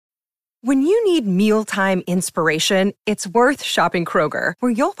When you need mealtime inspiration, it's worth shopping Kroger,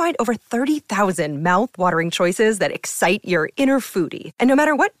 where you'll find over 30,000 mouth-watering choices that excite your inner foodie. And no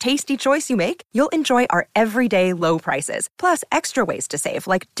matter what tasty choice you make, you'll enjoy our everyday low prices, plus extra ways to save,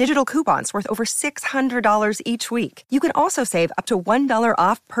 like digital coupons worth over $600 each week. You can also save up to $1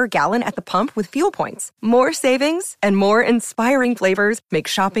 off per gallon at the pump with fuel points. More savings and more inspiring flavors make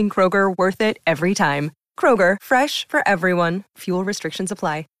shopping Kroger worth it every time. Kroger, fresh for everyone. Fuel restrictions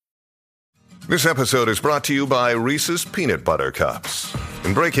apply. This episode is brought to you by Reese's Peanut Butter Cups.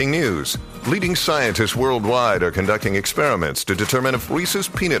 In breaking news, leading scientists worldwide are conducting experiments to determine if Reese's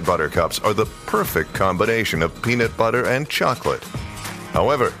Peanut Butter Cups are the perfect combination of peanut butter and chocolate.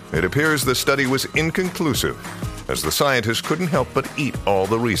 However, it appears the study was inconclusive, as the scientists couldn't help but eat all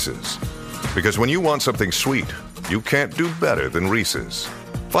the Reese's. Because when you want something sweet, you can't do better than Reese's.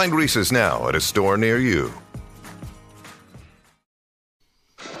 Find Reese's now at a store near you.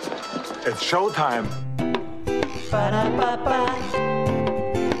 It's showtime. Ba-da-ba-ba.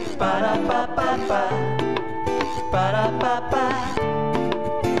 Ba-da-ba-ba-ba. Ba-da-ba-ba.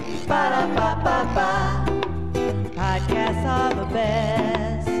 Ba-da-ba-ba-ba. Podcasts are the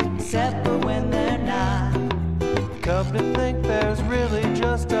best, except for when they're not. Come to think there's really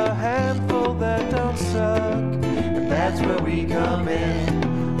just a handful that don't suck. And that's where we come in.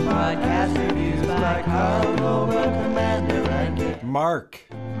 Podcast reviews by Carl Nova, Commander, and Mark.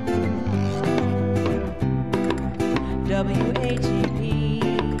 WATP,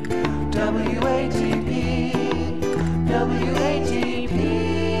 WATP, WATP.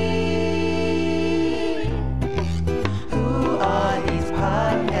 Who are these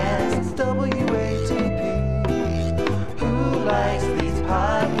podcasts? WATP. Who likes these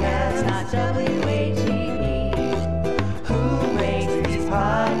podcasts? Not WATP. Who rates these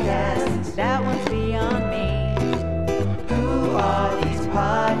podcasts? That one's beyond me. Who are these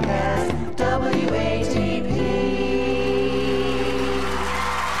podcasts? WATP.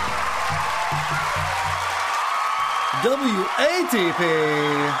 WATP.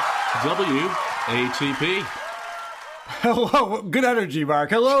 WATP. Hello, good energy,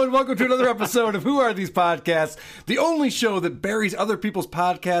 Mark. Hello, and welcome to another episode of Who Are These Podcasts, the only show that buries other people's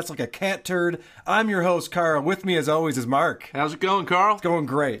podcasts like a cat turd. I'm your host, Carl. With me, as always, is Mark. How's it going, Carl? It's going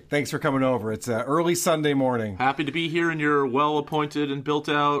great. Thanks for coming over. It's early Sunday morning. Happy to be here in your well-appointed and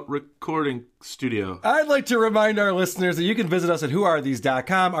built-out recording studio. I'd like to remind our listeners that you can visit us at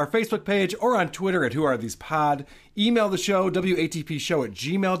whoarethese.com, our Facebook page, or on Twitter at whoarethesepod. Email the show,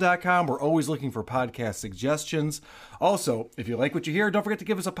 watpshow@gmail.com. We're always looking for podcast suggestions. Also, if you like what you hear, don't forget to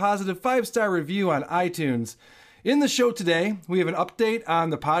give us a positive 5-star review on iTunes. In the show today, we have an update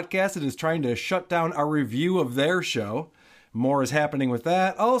on the podcast that is trying to shut down our review of their show. More is happening with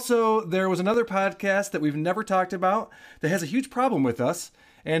that. Also, there was another podcast that we've never talked about that has a huge problem with us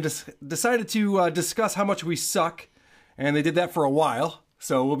and decided to discuss how much we suck. And they did that for a while,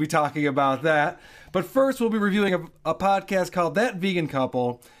 so we'll be talking about that. But first, we'll be reviewing a podcast called That Vegan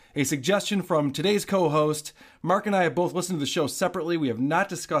Couple, a suggestion from today's co-host. Mark and I have both listened to the show separately. We have not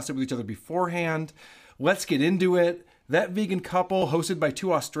discussed it with each other beforehand. Let's get into it. That Vegan Couple, hosted by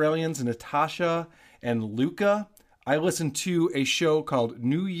two Australians, Natasha and Luca. I listened to a show called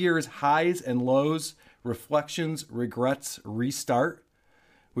New Year's Highs and Lows, Reflections, Regrets, Restart,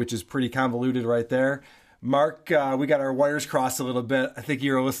 which is pretty convoluted right there. Mark, we got our wires crossed a little bit. I think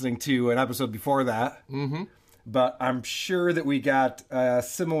you were listening to an episode before that. Mm-hmm. But I'm sure that we got a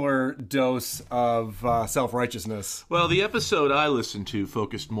similar dose of self-righteousness. Well, the episode I listened to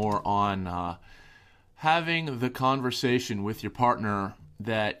focused more on having the conversation with your partner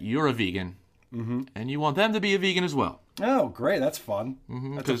that you're a vegan, and you want them to be a vegan as well. Oh, great. That's fun.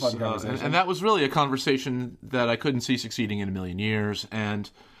 Mm-hmm. That's a fun conversation. And that was really a conversation that I couldn't see succeeding in a million years. And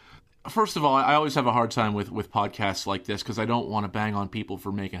first of all, I always have a hard time with podcasts like this because I don't want to bang on people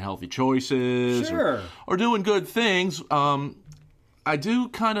for making healthy choices or doing good things. I do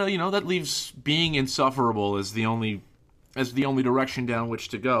kind of, that leaves being insufferable as the only direction down which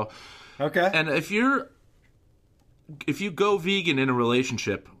to go. Okay. And if you go vegan in a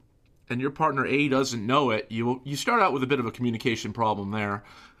relationship and your partner A doesn't know it, you start out with a bit of a communication problem there.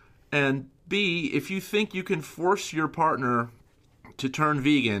 And B, if you think you can force your partner to turn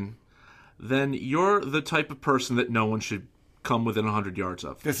vegan, then you're the type of person that no one should come within 100 yards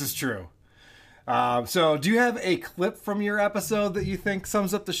of. This is true. So do you have a clip from your episode that you think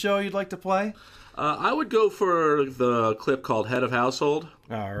sums up the show you'd like to play? I would go for the clip called Head of Household.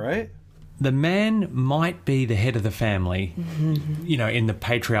 All right. The man might be the head of the family, in the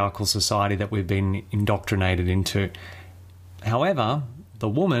patriarchal society that we've been indoctrinated into. However, the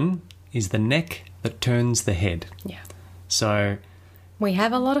woman is the neck that turns the head. Yeah. So We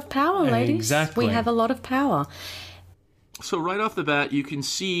have a lot of power, ladies. Exactly. We have a lot of power. So right off the bat, you can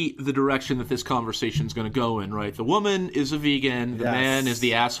see the direction that this conversation is going to go in, right? The woman is a vegan. The man is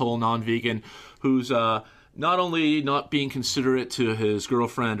the asshole non-vegan who's not only not being considerate to his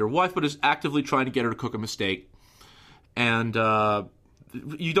girlfriend or wife, but is actively trying to get her to cook a mistake. And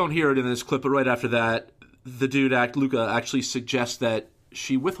you don't hear it in this clip, but right after that, the dude, Luca, actually suggests that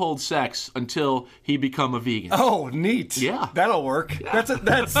she withholds sex until he become a vegan. Oh, neat. Yeah. That'll work. Yeah.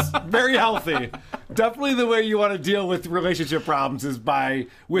 That's very healthy. Definitely the way you want to deal with relationship problems is by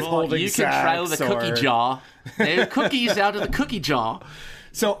withholding sex. You can try with a cookie jar. There are cookies out of the cookie jar.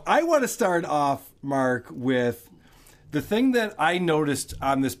 So I want to start off, Mark, with the thing that I noticed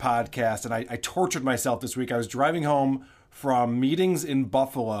on this podcast, and I tortured myself this week. I was driving home from meetings in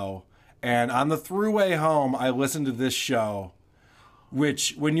Buffalo, and on the throughway home, I listened to this show.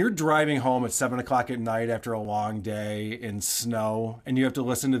 Which, when you're driving home at 7 o'clock at night after a long day in snow, and you have to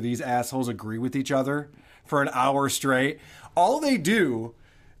listen to these assholes agree with each other for an hour straight, all they do,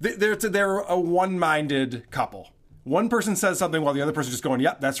 they're a one-minded couple. One person says something while the other person's just going,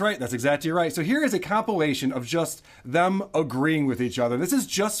 yep, that's right, that's exactly right. So here is a compilation of just them agreeing with each other. This is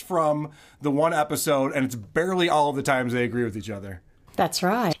just from the one episode, and it's barely all of the times they agree with each other. That's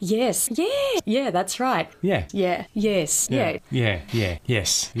right. Yes. Yeah. Yeah, that's right. Yeah. Yeah. Yes. Yeah. Yeah. Yeah.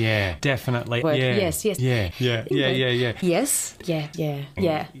 Yes. Yeah. Definitely. Word. Yeah. Yes. Yes. Yeah. Yeah. Yeah. Yeah. Yeah. Yes. Yeah. Yeah.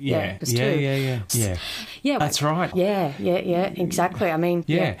 Yeah. Yeah. It's Yeah. true. Yeah. Yeah. Yeah. That's right. Yeah. Yeah. Yeah. Exactly. I mean.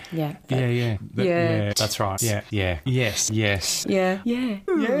 Yeah. Yeah. Yeah. Yeah. That's right. Yeah. Yeah. Yes. Yes. Yeah. Yeah.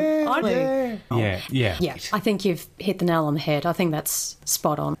 Yeah. Yeah. Yeah. Yeah. I think you've hit the nail on the head. I think that's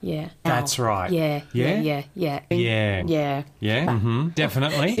spot on. Yeah. That's right. Yeah. Yeah? Yeah. Yeah. Yeah. Yeah. Yeah. Mm-hmm.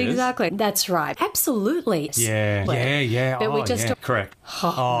 Definitely. Exactly. That's right. Absolutely. Yeah. Yeah. Yeah. But we just correct.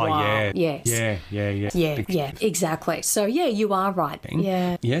 wow. Yeah. Yes. Yeah. Yeah. Yeah. Yeah. Yeah. Exactly. So yeah, you are right.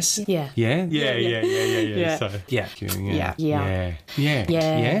 Yeah. Yes. Yeah. Yeah. Yeah. Yeah. Yeah. So yeah. Yeah. Yeah. Yeah.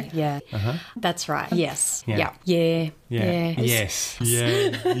 Yeah. Yeah. That's right. Yes. Yeah. Yeah. Yeah. Yeah. Yes. Yeah.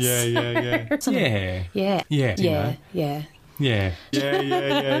 Yeah. Yeah. Yeah. Yeah. Yeah. Yeah. Yeah. Yeah. Yeah. Yeah.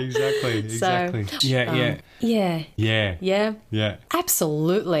 Yeah. Exactly. Exactly. Yeah. Yeah. Yeah. Yeah. Yeah. Yeah.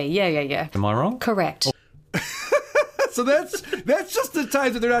 Absolutely. Yeah. Yeah. Yeah. Am I wrong? Correct. So that's just the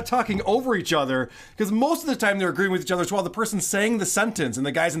times that they're not talking over each other, because most of the time they're agreeing with each other while the person's saying the sentence and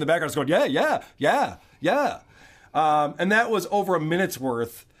the guys in the background is going, yeah, yeah, yeah, yeah. And that was over a minute's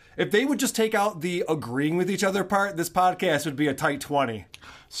worth. If they would just take out the agreeing with each other part, this podcast would be a tight 20.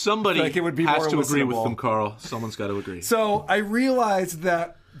 Somebody it would be has more to agree with listenable. them, Carl. Someone's got to agree. So I realized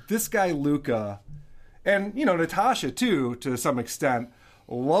that this guy, Luca, and, Natasha, too, to some extent,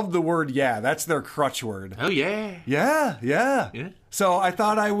 love the word yeah. That's their crutch word. Oh, yeah. Yeah, yeah. Yeah. So I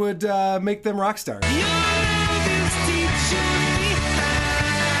thought I would make them rock stars.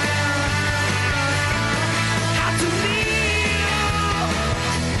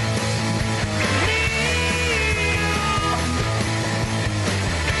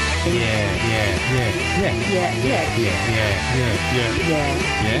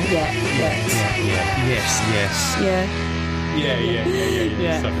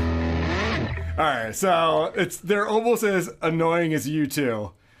 All right, so they're almost as annoying as you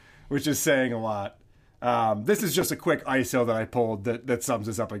two, which is saying a lot. This is just a quick ISO that I pulled that sums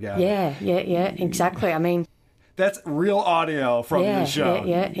this up again. Yeah, exactly. I mean, that's real audio from the show.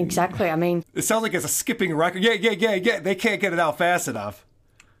 Yeah, exactly. I mean, it sounds like it's a skipping record. Yeah. They can't get it out fast enough.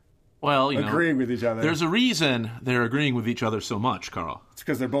 Well, agreeing with each other. There's a reason they're agreeing with each other so much, Carl. It's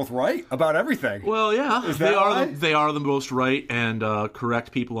because they're both right about everything. Well, yeah, Is that they are the most right and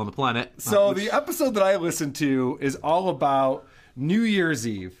correct people on the planet. So the episode that I listened to is all about New Year's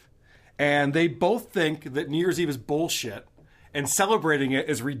Eve, and they both think that New Year's Eve is bullshit, and celebrating it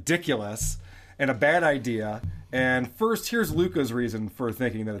is ridiculous and a bad idea. And first, here's Luca's reason for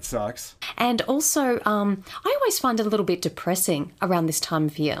thinking that it sucks. and also, I always find it a little bit depressing around this time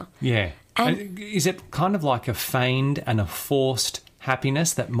of year. Yeah. And- Is it kind of like a feigned and a forced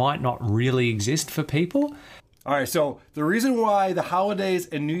happiness that might not really exist for people? All right, so the reason why the holidays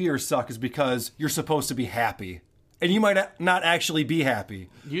and New Year's suck is because you're supposed to be happy. And you might not actually be happy.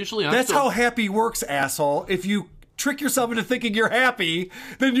 Usually That's how happy works, asshole. If you trick yourself into thinking you're happy,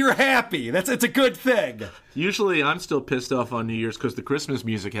 then you're happy. It's a good thing. Usually I'm still pissed off on New Year's because the Christmas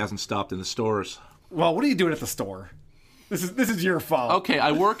music hasn't stopped in the stores. Well, what are you doing at the store? This is your fault. Okay,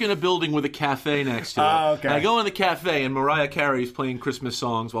 I work in a building with a cafe next to it. Okay. And I go in the cafe and Mariah Carey's playing Christmas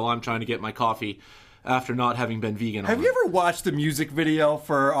songs while I'm trying to get my coffee after not having been vegan. Have you ever watched the music video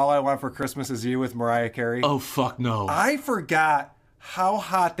for All I Want for Christmas Is You with Mariah Carey? Oh, fuck no. I forgot how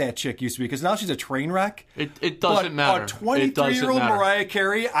hot that chick used to be, because now she's a train wreck. It doesn't matter. A 23-year-old Mariah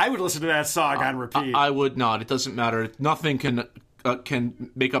Carey, I would listen to that song on repeat. I would not. It doesn't matter. Nothing can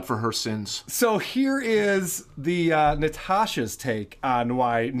make up for her sins. So here is the Natasha's take on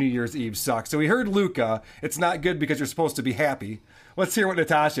why New Year's Eve sucks. So we heard Luca. It's not good because you're supposed to be happy. Let's hear what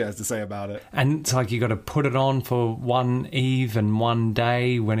Natasha has to say about it. And it's like you got to put it on for one eve and one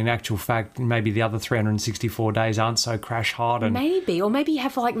day, when in actual fact maybe the other 364 days aren't so crash hard. And maybe you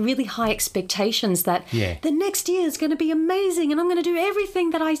have like really high expectations that the next year is going to be amazing and I'm going to do everything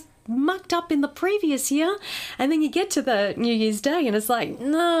that I mucked up in the previous year, and then you get to the New Year's Day and it's like,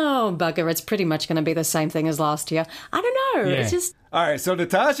 no, bugger, it's pretty much going to be the same thing as last year. I don't know. It's just... All right, so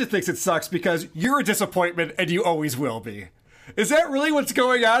Natasha thinks it sucks because you're a disappointment and you always will be. Is that really what's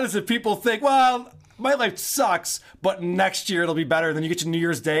going on? Is that people think, well, my life sucks, but next year it'll be better. Then you get to New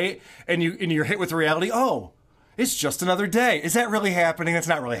Year's Day and you're hit with reality. Oh, it's just another day. Is that really happening? That's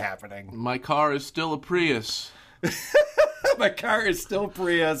not really happening. My car is still a Prius. My car is still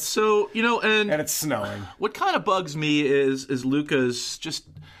Prius. So, and it's snowing. What kind of bugs me is Luca's just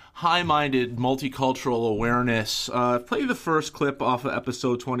high-minded multicultural awareness. Play the first clip off of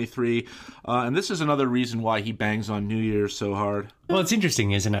episode 23, and this is another reason why he bangs on New Year's so hard. Well, it's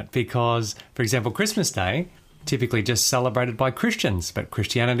interesting, isn't it? Because, for example, Christmas Day, typically just celebrated by Christians, but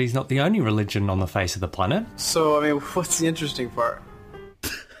Christianity is not the only religion on the face of the planet. So, what's the interesting part?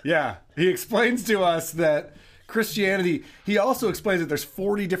 Yeah, he explains to us that Christianity, he also explains that there's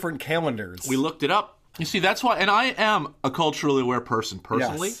 40 different calendars. We looked it up. You see, that's why, and I am a culturally aware person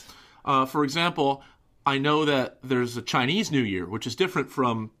personally. Yes. For example, I know that there's a Chinese New Year, which is different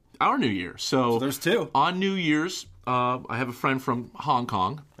from our New Year. So there's two. On New Year's, I have a friend from Hong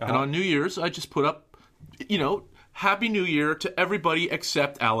Kong, and on New Year's, I just put up, Happy New Year to everybody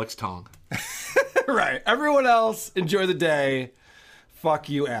except Alex Tong. Right. Everyone else, enjoy the day. Fuck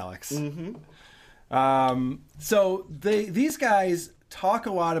you, Alex. Mm-hmm. So these guys talk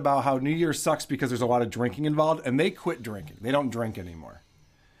a lot about how New Year sucks because there's a lot of drinking involved, and they quit drinking. They don't drink anymore.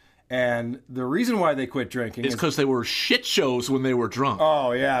 And the reason why they quit drinking is because they were shit shows when they were drunk.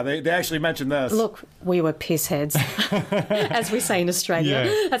 Oh, yeah. They actually mentioned this. Look, we were piss heads, as we say in Australia.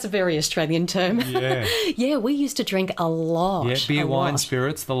 Yeah. That's a very Australian term. Yeah. Yeah, we used to drink a lot. Yeah, beer, wine,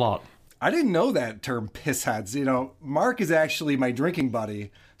 spirits, the lot. I didn't know that term, piss heads. Mark is actually my drinking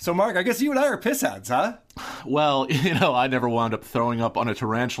buddy. So, Mark, I guess you and I are piss heads, huh? Well, I never wound up throwing up on a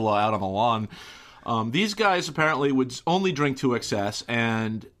tarantula out on the lawn. These guys apparently would only drink to excess,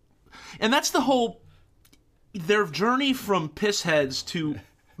 and that's the whole... Their journey from piss heads to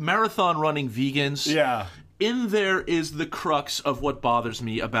marathon running vegans. Yeah. In there is the crux of what bothers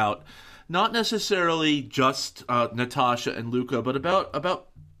me about not necessarily just Natasha and Luca, but about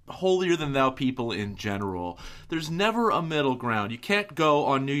holier-than-thou people in general. There's never a middle ground. You can't go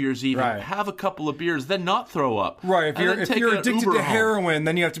on New Year's Eve and have a couple of beers, then not throw up. Right. If you're addicted to heroin,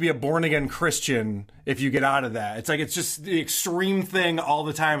 then you have to be a born-again Christian if you get out of that. It's like, it's just the extreme thing all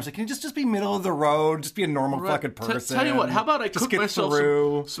the time. It's like, can you just be middle of the road? Just be a normal fucking person. Tell you what, how about I cook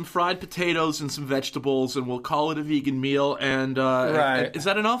myself some fried potatoes and some vegetables, and we'll call it a vegan meal, and is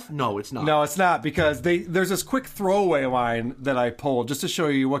that enough? No, it's not. No, it's not, because there's this quick throwaway line that I pulled just to show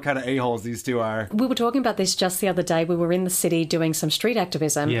you what kind of a-holes these two are. We were talking about this just the other day. We were in the city doing some street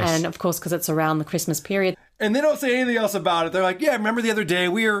activism, and of course, because it's around the Christmas period. And they don't say anything else about it. They're like, yeah, remember the other day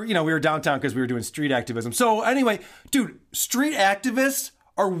we were downtown because we were doing street activism. So anyway, dude, street activists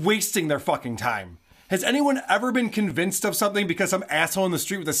are wasting their fucking time. Has anyone ever been convinced of something because some asshole in the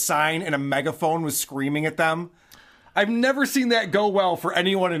street with a sign and a megaphone was screaming at them? I've never seen that go well for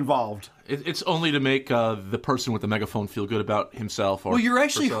anyone involved. It's only to make the person with the megaphone feel good about himself. Well, you're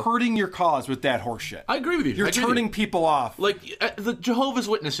actually hurting your cause with that horseshit. I agree with you. You're turning people off. Like the Jehovah's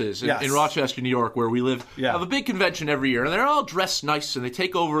Witnesses in Rochester, New York, where we live, have a big convention every year, and they're all dressed nice, and they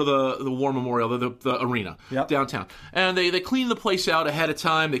take over the War Memorial, the arena downtown, and they clean the place out ahead of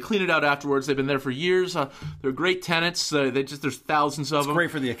time. They clean it out afterwards. They've been there for years. They're great tenants. There's thousands of them. It's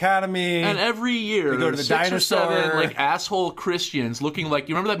great for the economy. And every year they go to the 6 dinosaur. or 7 asshole Christians looking like,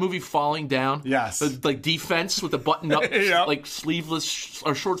 you remember that movie Falling Down? Yes. The defense with the button up like sleeveless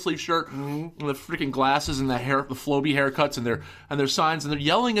or short sleeve shirt, and the freaking glasses and the Flowbee haircuts and their signs, and they're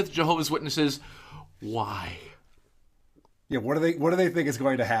yelling at the Jehovah's Witnesses. Why? Yeah, what do they think is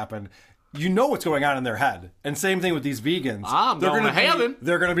going to happen? You know what's going on in their head. And same thing with these vegans. They're going to heaven.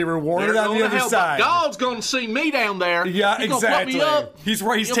 They're going to be rewarded on the other side. God's going to see me down there. Yeah, exactly.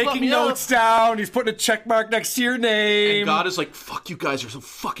 He's taking notes down. He's putting a check mark next to your name. And God is like, fuck, you guys are so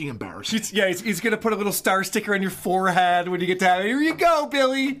fucking embarrassing. He's going to put a little star sticker on your forehead when you get to heaven. Here you go,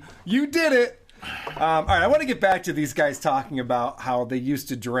 Billy. You did it. All right, I want to get back to these guys talking about how they used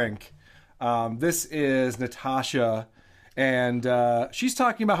to drink. This is Natasha, and she's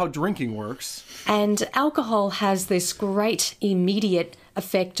talking about how drinking works. And alcohol has this great immediate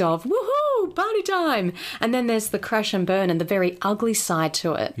effect of, woohoo, party time. And then there's the crash and burn and the very ugly side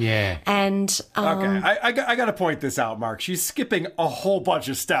to it. Yeah. And okay, I got to point this out, Mark. She's skipping a whole bunch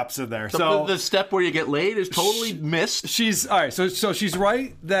of steps in there. So the step where you get laid is totally missed. She's all right. So she's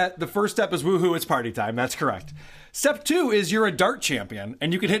right that the first step is woohoo, it's party time. That's correct. Step 2 is you're a dart champion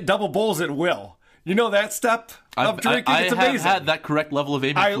and you can hit double bowls at will. You know that step of drinking? It's amazing. I have had that correct level of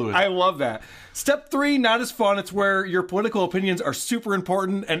aiming fluid. I love that. Step 3, not as fun. It's where your political opinions are super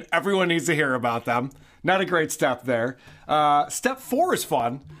important and everyone needs to hear about them. Not a great step there. Step 4 is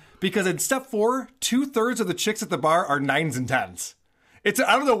fun because in step 4, 2/3 of the chicks at the bar are 9s and 10s. I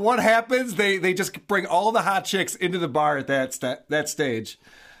don't know what happens. They just bring all the hot chicks into the bar at that stage.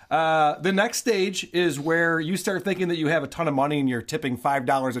 The next stage is where you start thinking that you have a ton of money and you're tipping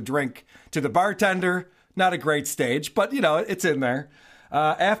 $5 a drink to the bartender. Not a great stage, but, it's in there.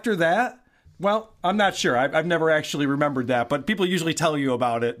 After that, well, I'm not sure. I've never actually remembered that, but people usually tell you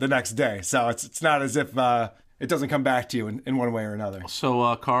about it the next day. So it's not as if it doesn't come back to you in one way or another.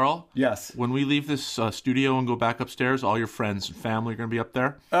 So, Carl? Yes? When we leave this studio and go back upstairs, all your friends and family are going to be up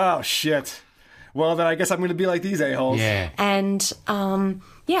there? Oh, shit. Well, then I guess I'm going to be like these a-holes. Yeah. And,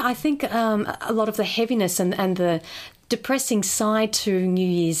 I think a lot of the heaviness and the depressing side to New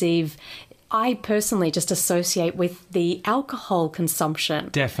Year's Eve, I personally just associate with the alcohol consumption.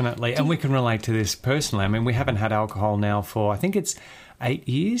 Definitely. And we can relate to this personally. I mean, we haven't had alcohol now for, I think it's 8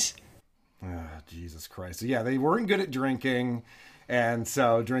 years. Oh, Jesus Christ. So, yeah, they weren't good at drinking, and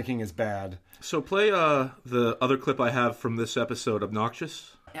so drinking is bad. So play the other clip I have from this episode,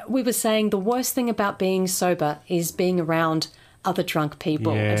 Obnoxious. We were saying the worst thing about being sober is being around other drunk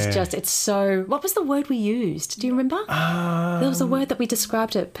people. Yeah. It's so... What was the word we used? Do you remember? There was a word that we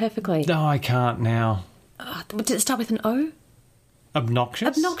described it perfectly. No, I can't now. Did it start with an O?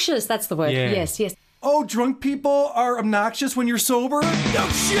 Obnoxious? Obnoxious, that's the word. Yeah. Yes. Oh, drunk people are obnoxious when you're sober? No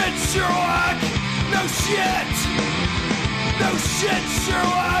shit, Sherlock! No shit! No shit,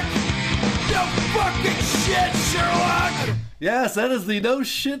 Sherlock! No fucking shit, Sherlock! Yes, that is the No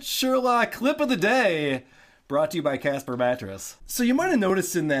Shit Sherlock clip of the day, brought to you by Casper Mattress. So you might have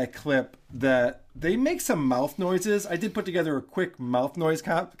noticed in that clip that they make some mouth noises. I did put together a quick mouth noise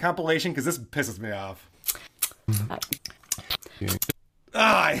compilation because this pisses me off.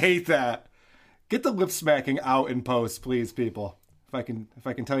 I hate that. Get the lip smacking out in post, please, people. If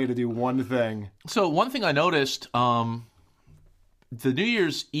I can tell you to do one thing. So one thing I noticed, the New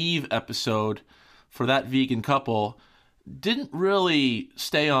Year's Eve episode for that vegan couple didn't really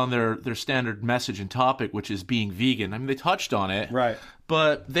stay on their standard message and topic, which is being vegan. I mean, they touched on it. Right.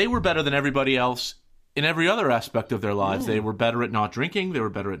 But they were better than everybody else in every other aspect of their lives. They were better at not drinking. They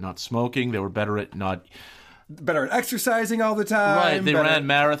were better at not smoking. They were better at exercising all the time. Right, they ran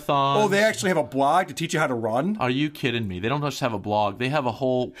marathons. Oh, they actually have a blog to teach you how to run? Are you kidding me? They don't just have a blog. They have a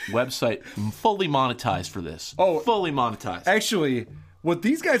whole website fully monetized for this. Oh, fully monetized. Actually, what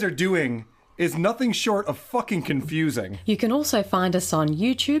these guys are doing is nothing short of fucking confusing. You can also find us on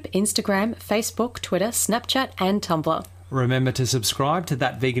YouTube, Instagram, Facebook, Twitter, Snapchat, and Tumblr. Remember to subscribe to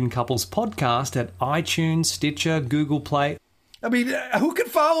That Vegan Couples podcast at iTunes, Stitcher, Google Play. I mean, who can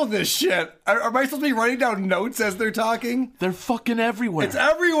follow this shit? Am I supposed to be writing down notes as they're talking? They're fucking everywhere. It's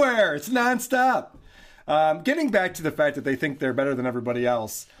everywhere. It's nonstop. Getting back to the fact that they think they're better than everybody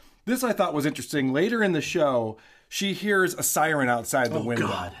else, this I thought was interesting. Later in the show, she hears a siren outside the window.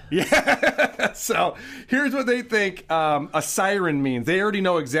 God. Yeah. So here's what they think a siren means. They already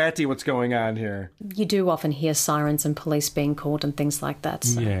know exactly what's going on here. You do often hear sirens and police being called and things like that.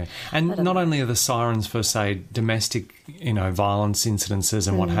 So yeah. And not only are the sirens for, say, domestic, violence incidences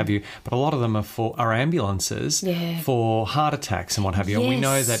and what have you, but a lot of them are ambulances for heart attacks and what have you. Yes. And we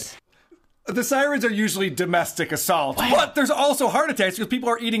know that the sirens are usually domestic assaults, but there's also heart attacks because people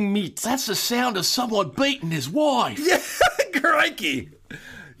are eating meat. That's the sound of someone beating his wife. Yeah, crikey.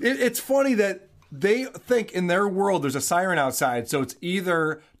 It's funny that they think in their world there's a siren outside, so it's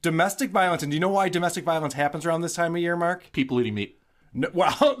either domestic violence. And do you know why domestic violence happens around this time of year, Mark? People eating meat.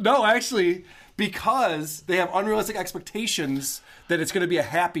 No, actually, because they have unrealistic expectations that it's going to be a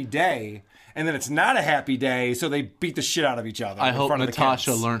happy day, and then it's not a happy day, so they beat the shit out of each other. I hope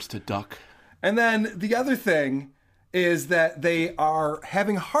Natasha learns to duck. And then the other thing is that they are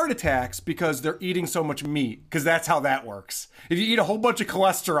having heart attacks because they're eating so much meat, because that's how that works. If you eat a whole bunch of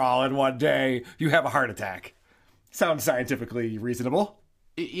cholesterol in one day, you have a heart attack. Sounds scientifically reasonable.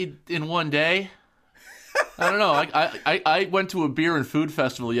 In one day? I don't know. I went to a beer and food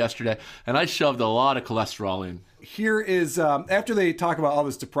festival yesterday, and I shoved a lot of cholesterol in. Here is, after they talk about all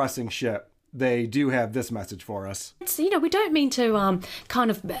this depressing shit, they do have this message for us. It's, we don't mean to kind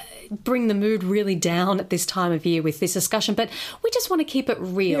of bring the mood really down at this time of year with this discussion, but we just want to keep it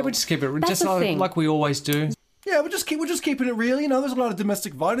real. Yeah, we just keep it That's just the thing. like we always do. Yeah, we're just keeping it real. There's a lot of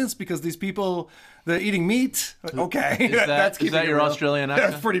domestic violence because these people, they're eating meat. Okay. Is that your real. Australian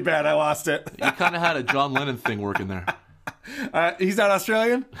accent? That's pretty bad. I lost it. You kind of had a John Lennon thing working there. He's not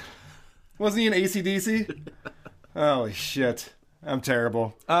Australian? Wasn't he in AC/DC? Holy shit. I'm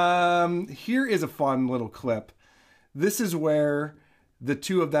terrible. Here is a fun little clip. This is where the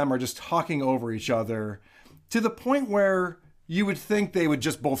two of them are just talking over each other to the point where you would think they would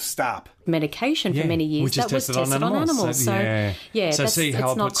just both stop. Medication for many years. Which is that was tested on animals. So, so see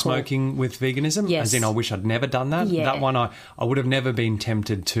how I put smoking with veganism? Yes. As in, I wish I'd never done that. Yeah. That one, I would have never been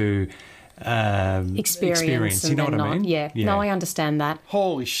tempted to experience. You know what I mean? Yeah. No, I understand that.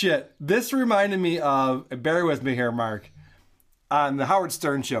 Holy shit. This reminded me of, bear with me here, Mark, on the Howard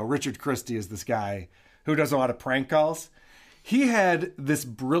Stern show. Richard Christie is this guy who does a lot of prank calls. He had this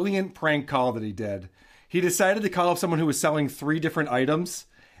brilliant prank call that he did. He decided to call up someone who was selling 3 different items,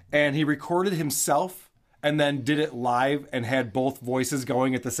 and he recorded himself and then did it live and had both voices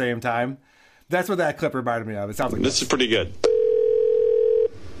going at the same time. That's what that clip reminded me of. It sounds like this is pretty good.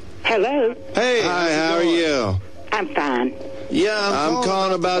 Hello. Hey, hi, how are you? I'm fine. Yeah, I'm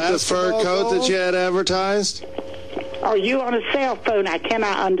calling about the fur coat that you had advertised. Are you on a cell phone? I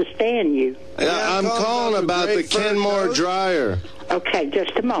cannot understand you. Yeah, I'm calling about the Kenmore dryer. Okay,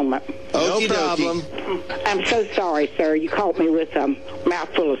 just a moment. No problem. I'm so sorry, sir. You caught me with a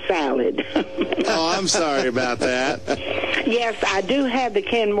mouthful of salad. Oh, I'm sorry about that. Yes, I do have the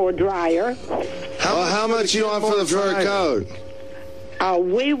Kenmore dryer. How much you want for the fur coat?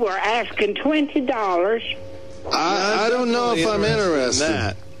 We were asking $20. I don't know if I'm interested in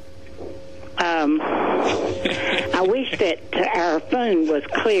that. I wish that our phone was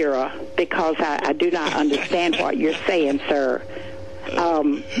clearer because I do not understand what you're saying, sir.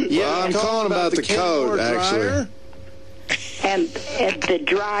 Yeah, I'm calling about the coat, actually. And the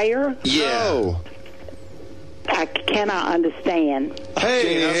dryer? Yeah. No. I cannot understand. Hey,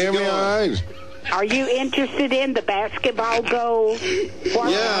 can you hear me all right? Are you interested in the basketball goal?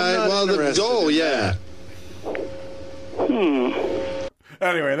 The goal, yeah.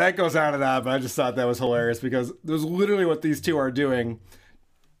 Anyway, that goes on and on, but I just thought that was hilarious because it was literally what these two are doing,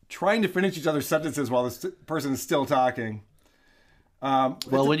 trying to finish each other's sentences while this person is still talking.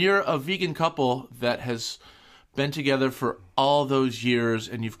 Well, when you're a vegan couple that has been together for all those years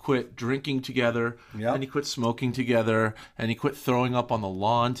and you've quit drinking together and you quit smoking together and you quit throwing up on the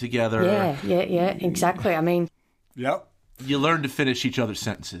lawn together. Yeah, exactly. I mean... Yep. You learn to finish each other's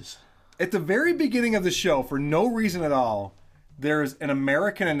sentences. At the very beginning of the show, for no reason at all, there's an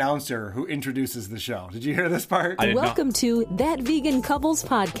American announcer who introduces the show. Did you hear this part? Welcome to That Vegan Couples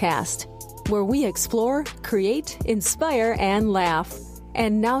Podcast, where we explore, create, inspire, and laugh.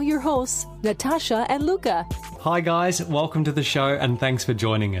 And now your hosts, Natasha and Luca. Hi guys, welcome to the show and thanks for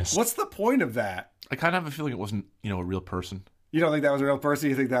joining us. What's the point of that? I kind of have a feeling it wasn't, a real person. You don't think that was a real person?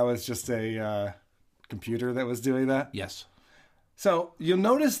 You think that was just a computer that was doing that? Yes. So you'll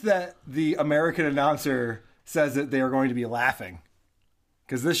notice that the American announcer says that they are going to be laughing.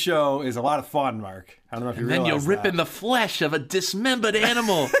 Because this show is a lot of fun, Mark. I don't know if you realize that. And then you're ripping the flesh of a dismembered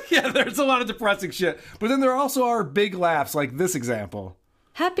animal. Yeah, there's a lot of depressing shit. But then there also are big laughs, like this example.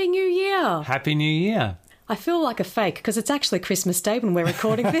 Happy New Year. Happy New Year. I feel like a fake because it's actually Christmas Day when we're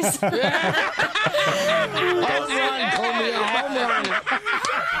recording this. Home run, Columbia, home run.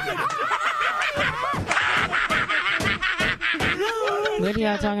 What are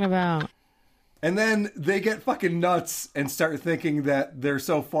y'all talking about? And then they get fucking nuts and start thinking that they're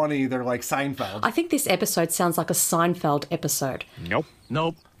so funny, they're like Seinfeld. I think this episode sounds like a Seinfeld episode. Nope.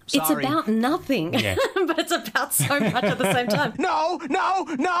 Sorry. It's about nothing, yeah. But it's about so much at the same time. No.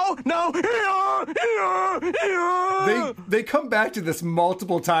 They come back to this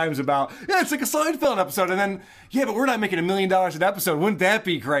multiple times about, it's like a Seinfeld episode. And then, but we're not making $1 million an episode. Wouldn't that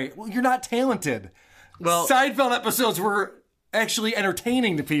be great? Well, you're not talented. Well, Seinfeld episodes were actually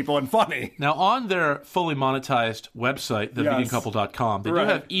entertaining to people and funny. Now, on their fully monetized website, thevegancouple.com, they do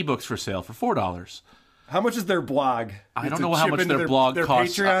have ebooks for sale for $4. How much is their blog? I don't know how much their blog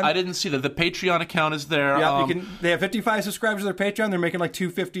costs. I didn't see that. The Patreon account is there. Yeah, they have 55 subscribers to their Patreon. They're making like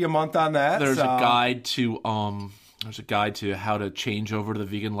 $250 a month on that. There's a guide to how to change over to the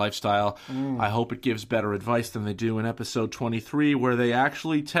vegan lifestyle. I hope it gives better advice than they do in episode 23, where they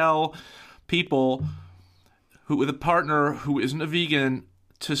actually tell people who with a partner who isn't a vegan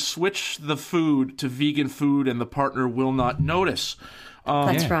to switch the food to vegan food and the partner will not notice.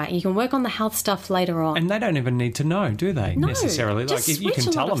 That's right. You can work on the health stuff later on. And they don't even need to know, do they, necessarily? Just Like, you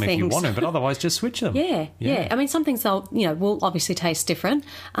can tell them if you want to, but otherwise just switch them. Yeah. I mean, some things will obviously taste different.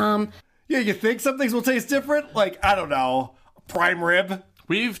 Yeah, you think some things will taste different? Like, I don't know, prime rib?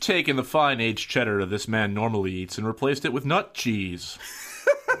 We've taken the fine aged cheddar this man normally eats and replaced it with nut cheese.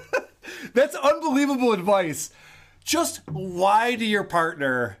 That's unbelievable advice. Just lie to your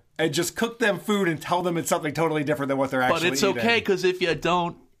partner and just cook them food and tell them it's something totally different than what they're actually eating. But it's okay, because if they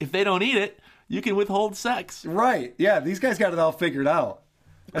don't eat it, you can withhold sex. Right. Yeah, these guys got it all figured out.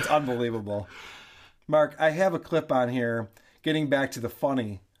 That's unbelievable. Mark, I have a clip on here, getting back to the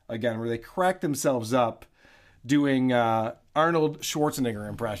funny again, where they crack themselves up doing Arnold Schwarzenegger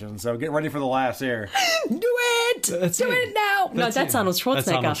impressions. So get ready for the laughs here. Do it! Do it now! No, that's Arnold Schwarzenegger.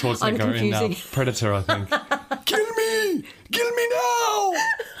 That's Arnold Schwarzenegger I'm confusing. in Predator, I think. Kill me! Kill me now!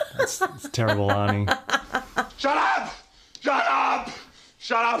 It's terrible, Arnie. Shut up! Shut up!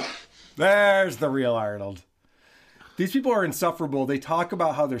 Shut up! There's the real Arnold. These people are insufferable. They talk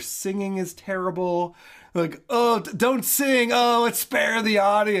about how their singing is terrible. Like, oh, don't sing. Oh, let's spare the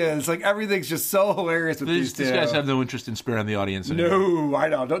audience. Like, everything's just so hilarious with these two. These guys have no interest in sparing the audience anymore. No, I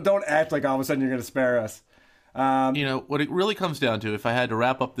know. Don't act like all of a sudden you're going to spare us. What it really comes down to, if I had to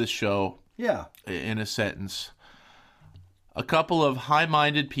wrap up this show in a sentence, a couple of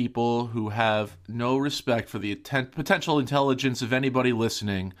high-minded people who have no respect for the potential intelligence of anybody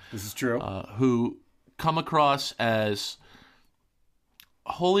listening. This is true. Who come across as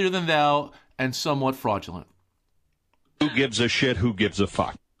holier than thou and somewhat fraudulent. Who gives a shit? Who gives a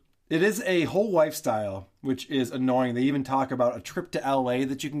fuck? It is a whole lifestyle, which is annoying. They even talk about a trip to L.A.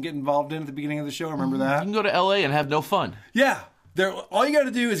 that you can get involved in at the beginning of the show. Remember that? You can go to L.A. and have no fun. Yeah. All you got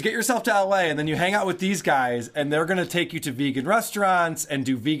to do is get yourself to L.A. and then you hang out with these guys, and they're going to take you to vegan restaurants and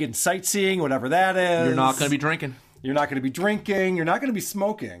do vegan sightseeing, whatever that is. You're not going to be drinking. You're not going to be drinking. You're not going to be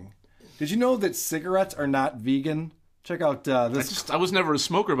smoking. Did you know that cigarettes are not vegan? Check out this. I was never a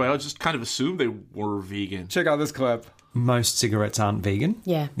smoker, but I just kind of assumed they were vegan. Check out this clip. Most cigarettes aren't vegan.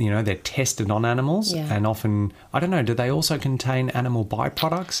 Yeah. They're tested on animals. Yeah. And often, I don't know, do they also contain animal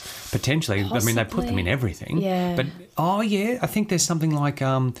byproducts? Potentially. Possibly. I mean, they put them in everything. Yeah. But, I think there's something like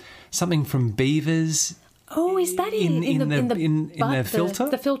something from beavers. Oh, is that in the filter?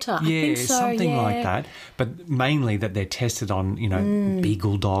 The filter, Yeah, I think so, something like that. But mainly that they're tested on,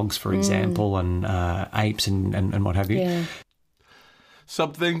 beagle dogs, for example, and apes and what have you. Yeah.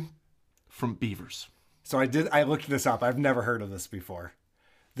 Something from beavers. So I looked this up. I've never heard of this before.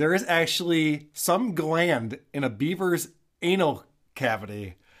 There is actually some gland in a beaver's anal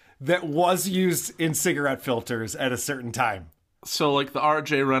cavity that was used in cigarette filters at a certain time. So, like the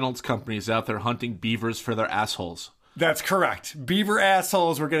R.J. Reynolds company is out there hunting beavers for their assholes. That's correct. Beaver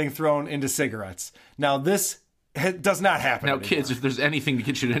assholes were getting thrown into cigarettes. Now, this does not happen Now, anymore. kids, if there's anything to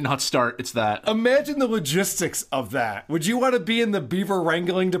get you to not start, it's that. Imagine the logistics of that. Would you want to be in the beaver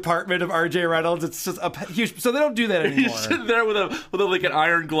wrangling department of R.J. Reynolds? It's just a huge... So they don't do that anymore. You're sitting there with like an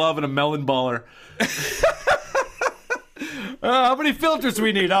iron glove and a melon baller. How many filters do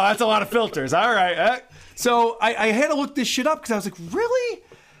we need? Oh, that's a lot of filters. All right. So I had to look this shit up because I was like, really?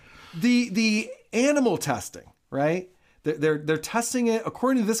 The animal testing, right? They're testing it,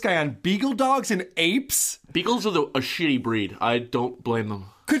 according to this guy, on beagle dogs and apes. Beagles are a shitty breed. I don't blame them.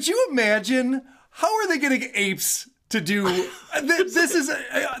 Could you imagine? How are they getting apes to do... This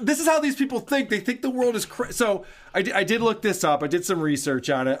is how these people think. They think the world is... So I did look this up. I did some research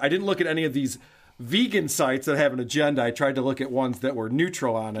on it. I didn't look at any of these vegan sites that have an agenda. I tried to look at ones that were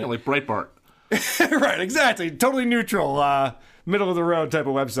neutral on it. Yeah, like Breitbart. Right, exactly. Totally neutral, middle of the road type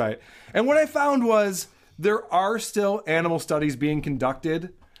of website. And what I found was there are still animal studies being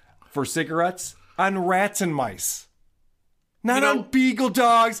conducted for cigarettes on rats and mice. Not on beagle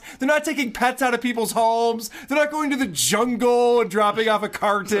dogs. They're not taking pets out of people's homes. They're not going to the jungle and dropping off a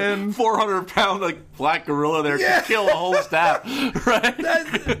carton. 400-pound black gorilla there to kill a whole staff, right?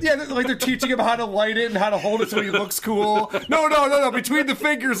 Like they're teaching him how to light it and how to hold it so he looks cool. No. Between the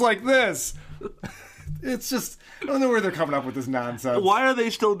fingers like this. It's just, I don't know where they're coming up with this nonsense. Why are they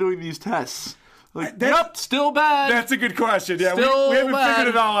still doing these tests? Still bad. That's a good question. Yeah, we haven't figured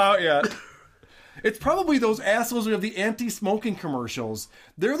it all out yet. It's probably those assholes who have the anti-smoking commercials.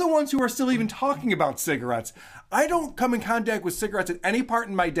 They're the ones who are still even talking about cigarettes. I don't come in contact with cigarettes at any part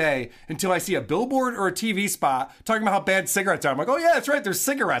in my day until I see a billboard or a TV spot talking about how bad cigarettes are. I'm like, oh yeah, that's right, there's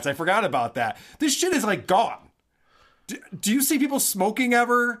cigarettes. I forgot about that. This shit is gone. Do you see people smoking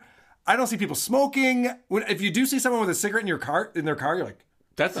ever? I don't see people smoking. If you do see someone with a cigarette in their car, you're like,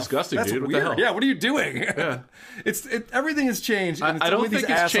 That's disgusting, That's dude. weird. What the hell? Yeah, what are you doing? Yeah. Everything has changed. And I don't think it's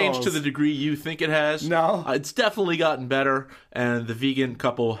assholes. changed to the degree you think it has. No. It's definitely gotten better, and the vegan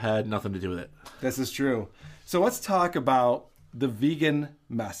couple had nothing to do with it. This is true. So let's talk about the vegan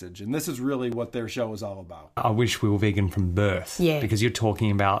message, and this is really what their show is all about. I wish we were vegan from birth. Yeah. Because you're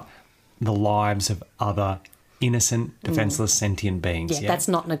talking about the lives of other innocent, defenseless, sentient beings. Yeah, that's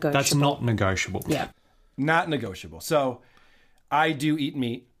not negotiable. That's not negotiable. Yeah. Not negotiable. So I do eat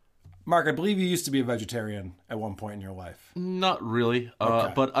meat. Mark, I believe you used to be a vegetarian at one point in your life. Not really,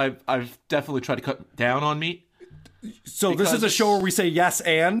 Okay. but I've definitely tried to cut down on meat. So this is a show where we say yes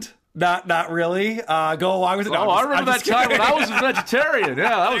and not really. Go along with it. No, I remember that time when I was a vegetarian.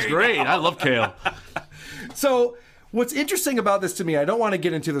 Yeah, that was great. I love kale. So what's interesting about this to me, I don't want to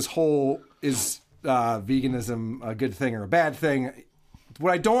get into this whole is veganism a good thing or a bad thing.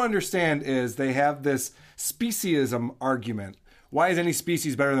 What I don't understand is they have this speciesism argument. Why is any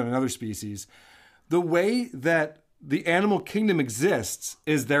species better than another species? The way that the animal kingdom exists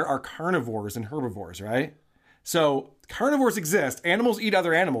is there are carnivores and herbivores, right? So carnivores exist. Animals eat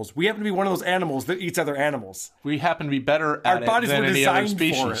other animals. We happen to be one of those animals that eats other animals. We happen to be better at it than any other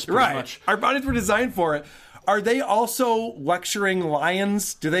species. Right. Much. Our bodies were designed for it. Are they also lecturing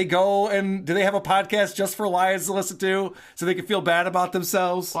lions? Do they go and do they have a podcast just for lions to listen to so they can feel bad about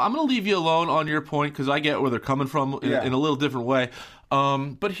themselves? Well, I'm going to leave you alone on your point because I get where they're coming from in a little different way.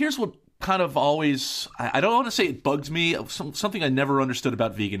 But here's what kind of always, I don't want to say it bugs me, something I never understood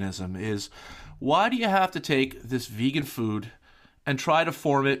about veganism is why do you have to take this vegan food and try to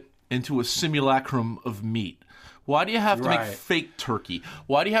form it into a simulacrum of meat? Why do you have to make fake turkey?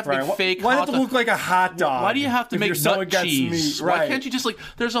 Why do you have to make fake Why hot does it look like a hot dog? Why do you have to make nut cheese? Meat? Right. Why can't you just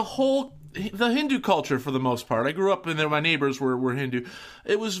there's a whole, the Hindu culture for the most part. I grew up and my neighbors were Hindu.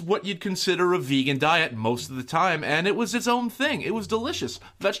 It was what you'd consider a vegan diet most of the time, and it was its own thing. It was delicious.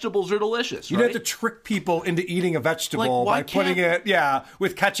 Vegetables are delicious, You'd right? have to trick people into eating a vegetable by putting it,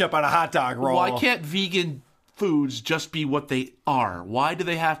 with ketchup on a hot dog roll. Why can't vegan foods just be what they are? Why do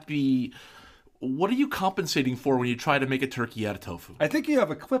they have to be... What are you compensating for when you try to make a turkey out of tofu? I think you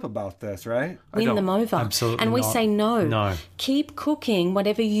have a clip about this, right? Win them over. Absolutely and we not. say no. No. Keep cooking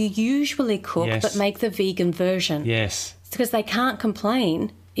whatever you usually cook, Yes. but make the vegan version. Yes. Because they can't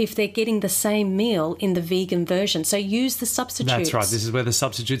complain if they're getting the same meal in the vegan version. So use the substitutes. That's right. This is where the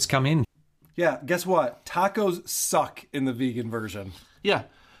substitutes come in. Yeah, guess what? Tacos suck in the vegan version. Yeah.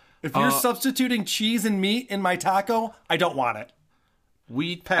 If you're substituting cheese and meat in my taco, I don't want it.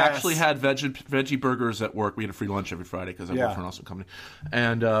 We actually had veggie burgers at work. We had a free lunch every Friday because I work for an awesome company.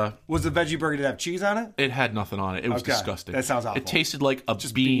 And was the veggie burger, did it have cheese on it? It had nothing on it. It was disgusting. That sounds awful. It tasted like a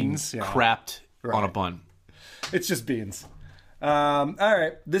beans crapped on a bun. It's just beans. All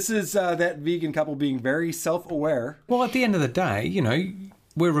right. This is that vegan couple being very self-aware. Well, at the end of the day,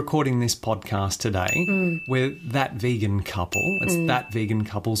 we're recording this podcast today with that vegan couple. It's that vegan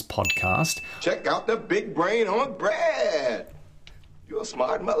couple's podcast. Check out the big brain on bread. You're a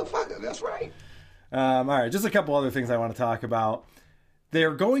smart motherfucker. That's right. All right. Just a couple other things I want to talk about.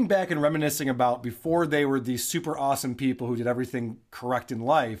 They're going back and reminiscing about before they were these super awesome people who did everything correct in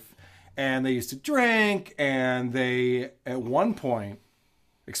life. And they used to drink, and they, at one point,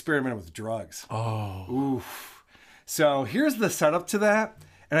 experimented with drugs. Oh. Oof. So here's the setup to that.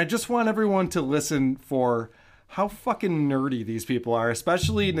 And I just want everyone to listen for how fucking nerdy these people are,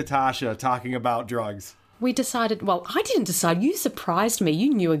 especially Natasha talking about drugs. We decided, well, I didn't decide. You surprised me.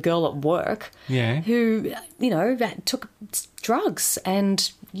 You knew a girl at work who, took drugs,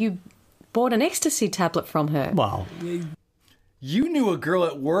 and you bought an ecstasy tablet from her. Well, you knew a girl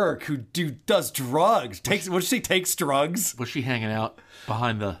at work who does drugs. What did she say, takes drugs? Was she hanging out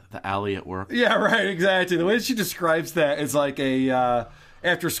behind the alley at work? Yeah, right, exactly. The way she describes that is like a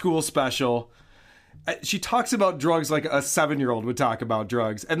after-school special. She talks about drugs like a 7-year-old would talk about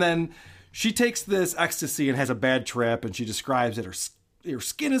drugs. And then she takes this ecstasy and has a bad trip, and she describes that her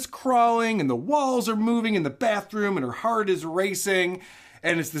skin is crawling, and the walls are moving in the bathroom, and her heart is racing,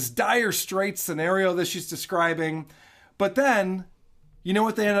 and it's this dire straits scenario that she's describing. But then, you know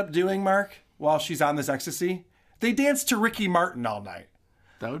what they end up doing, Mark, while she's on this ecstasy? They dance to Ricky Martin all night.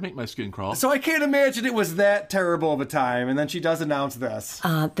 That would make my skin crawl. So I can't imagine it was that terrible of a time. And then she does announce this.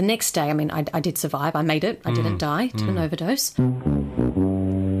 The next day, I did survive. I made it. I didn't die to an overdose.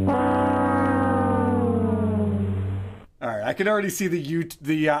 All right, I can already see the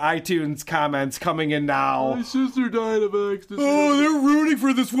iTunes comments coming in now. My sister died of accident. Oh, they're rooting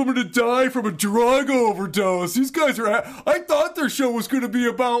for this woman to die from a drug overdose. These guys are... I thought their show was going to be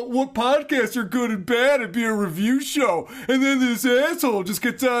about what podcasts are good and bad and be a review show. And then this asshole just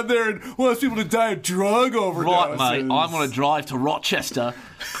gets on there and wants people to die of drug overdoses. Right, mate. I'm going to drive to Rochester.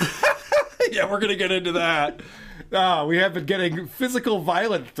 Yeah, we're going to get into that. Oh, we have been getting physical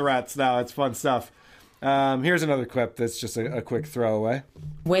violent threats now. It's fun stuff. Here's another clip that's just a quick throwaway.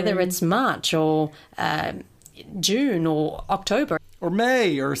 Whether it's March or June or October. Or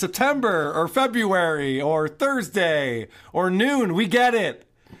May or September or February or Thursday or noon. We get it.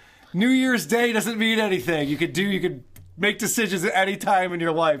 New Year's Day doesn't mean anything. You could make decisions at any time in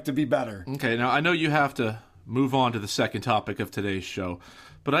your life to be better. Okay, now I know you have to move on to the second topic of today's show,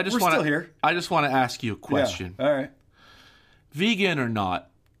 but I just want still here. I just want to ask you a question. Yeah. All right. Vegan or not?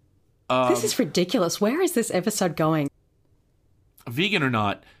 This is ridiculous. Where is this episode going? Vegan or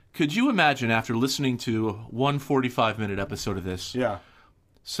not, could you imagine after listening to one 45-minute episode of this,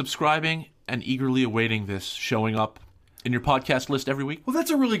 subscribing and eagerly awaiting this showing up in your podcast list every week? Well,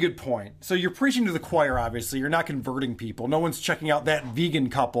 that's a really good point. So you're preaching to the choir, obviously. You're not converting people. No one's checking out that vegan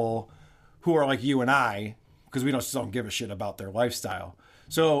couple who are like you and I, because we just don't give a shit about their lifestyle.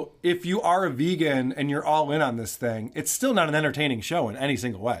 So if you are a vegan and you're all in on this thing, it's still not an entertaining show in any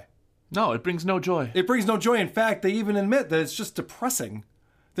single way. No, it brings no joy. It brings no joy. In fact, they even admit that it's just depressing.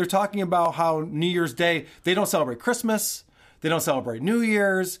 They're talking about how New Year's Day, they don't celebrate Christmas. They don't celebrate New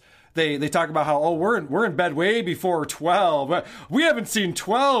Year's. They talk about how, we're in bed way before 12. We haven't seen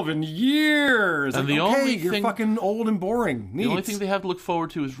 12 in years. And like, you're fucking old and boring. The only thing they have to look forward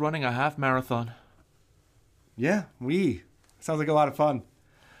to is running a half marathon. Yeah, sounds like a lot of fun.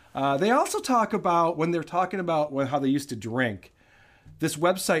 They also talk about, when they're talking about how they used to drink, this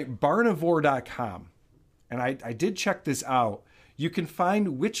website, barnivore.com. And I did check this out. You can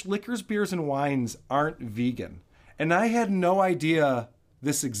find which liquors, beers, and wines aren't vegan. And I had no idea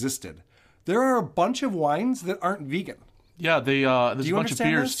this existed. There are a bunch of wines that aren't vegan. Yeah, there's a bunch of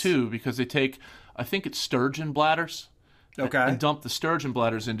beers, this? too, because they take, I think it's sturgeon bladders. Okay. And dump the sturgeon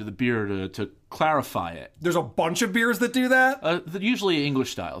bladders into the beer to clarify it. There's a bunch of beers that do that? They're usually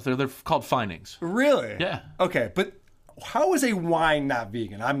English style. They're called finings. Really? Yeah. Okay, but how is a wine not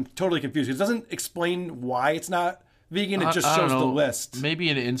vegan? I'm totally confused. It doesn't explain why it's not vegan. It just shows the list. Maybe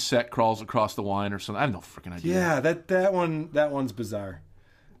an insect crawls across the wine or something. I have no freaking idea. Yeah, that one's bizarre.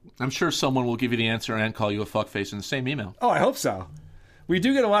 I'm sure someone will give you the answer and call you a fuckface in the same email. Oh, I hope so. We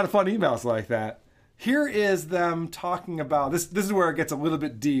do get a lot of fun emails like that. Here is them talking about this. This is where it gets a little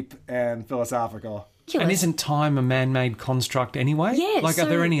bit deep and philosophical. And isn't time a man-made construct anyway? Yeah. Like, are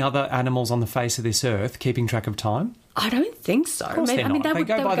there any other animals on the face of this earth keeping track of time? I don't think so. Of course they're not. They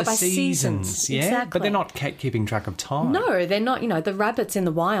go by the seasons. Yeah, exactly. but they're not keeping track of time. No, they're not. You know, the rabbits in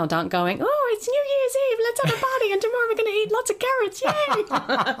the wild aren't going, oh, it's New Year's Eve, let's have a party, and tomorrow we're going to eat lots of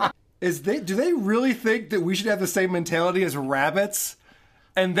carrots, yay! Do they really think that we should have the same mentality as rabbits?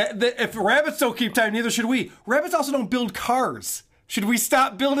 And that if rabbits don't keep time, neither should we. Rabbits also don't build cars. Should we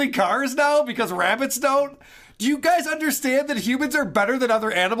stop building cars now because rabbits don't? Do you guys understand that humans are better than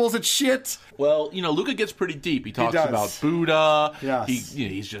other animals at shit? Well, Luca gets pretty deep. He talks about Buddha. Yes.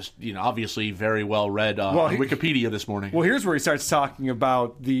 He's just, obviously very well read on Wikipedia this morning. Well, here's where he starts talking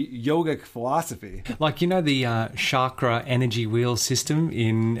about the yogic philosophy. Like, the chakra energy wheel system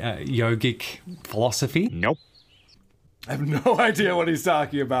in yogic philosophy? Nope. I have no idea what he's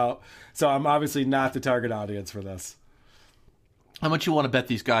talking about. So I'm obviously not the target audience for this. How much you want to bet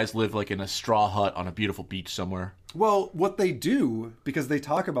these guys live like in a straw hut on a beautiful beach somewhere? Well, what they do, because they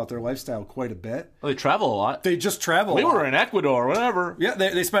talk about their lifestyle quite a bit. Well, they travel a lot. They just travel. We were in Ecuador, whatever. Yeah,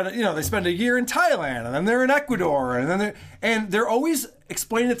 they spend a year in Thailand, and then they're in Ecuador, and they're always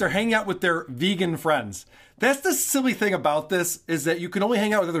explaining that they're hanging out with their vegan friends. That's the silly thing about this, is that you can only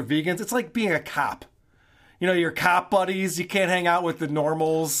hang out with other vegans. It's like being a cop. Your cop buddies, you can't hang out with the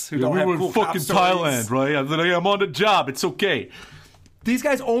normals who don't have cool cop stories. We were in fucking Thailand, right? I'm on the job. It's okay. These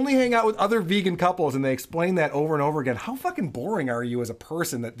guys only hang out with other vegan couples, and they explain that over and over again. How fucking boring are you as a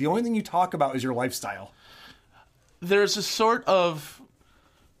person that the only thing you talk about is your lifestyle? There's a sort of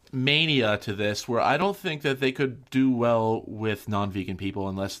mania to this where I don't think that they could do well with non-vegan people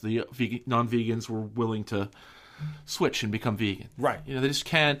unless the non-vegans were willing to switch and become vegan. Right. They just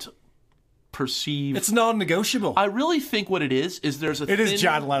can't perceive. It's non-negotiable. I really think what it is there's a It is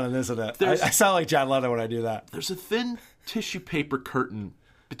John Lennon, isn't it? I sound like John Lennon when I do that. There's a thin tissue paper curtain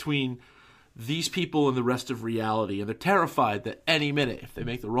between these people and the rest of reality, and they're terrified that any minute, if they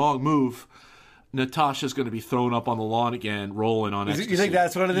make the wrong move, Natasha's going to be thrown up on the lawn again, rolling on ecstasy. You think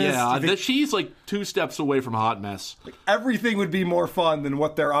that's what it is? Yeah, she's like 2 steps away from a hot mess. Like everything would be more fun than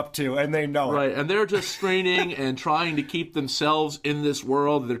what they're up to, and they know it. Right, and they're just straining and trying to keep themselves in this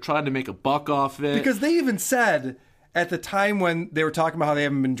world. They're trying to make a buck off it. Because they even said at the time when they were talking about how they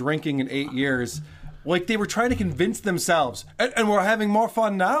haven't been drinking in 8 years, like they were trying to convince themselves, and we're having more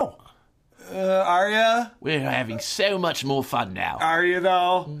fun now. Are ya? We're having so much more fun now. Are you,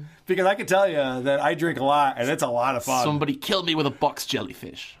 though? Because I can tell you that I drink a lot, and it's a lot of fun. Somebody killed me with a box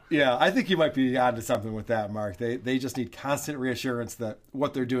jellyfish. Yeah, I think you might be onto something with that, Mark. They just need constant reassurance that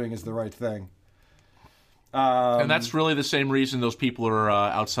what they're doing is the right thing. And that's really the same reason those people are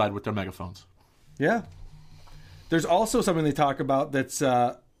outside with their megaphones. Yeah. There's also something they talk about that's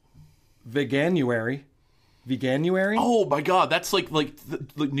Veganuary. Veganuary? Oh my God, that's like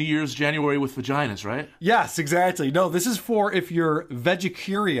New Year's January with vaginas, right? Yes, exactly. No, this is for if you're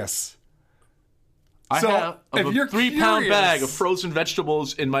veggie-curious. I have a 3-pound bag of frozen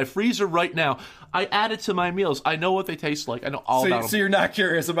vegetables in my freezer right now. I add it to my meals. I know what they taste like. I know all about them. So you're not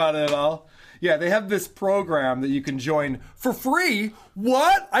curious about it at all? Yeah, they have this program that you can join for free.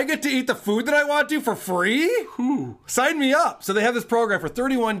 What? I get to eat the food that I want to for free? Ooh. Sign me up. So they have this program for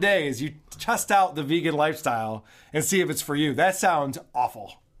 31 days. You test out the vegan lifestyle and see if it's for you. That sounds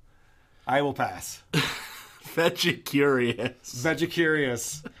awful. I will pass. Veggie-curious.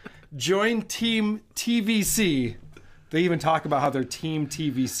 Veggie-curious. Join Team TVC. They even talk about how they're Team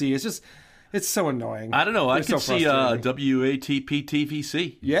TVC. It's so annoying. I don't know. I could see WATP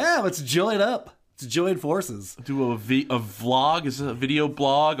TVC. Yeah, let's join up. Let's join forces. Do a vlog, is a video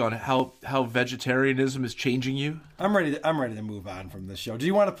blog on how vegetarianism is changing you. I'm ready to move on from this show. Do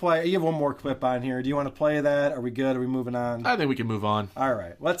you want to play? You have one more clip on here. Do you want to play that? Are we good? Are we moving on? I think we can move on. All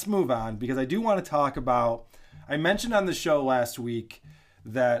right, let's move on because I do want to talk about. I mentioned on the show last week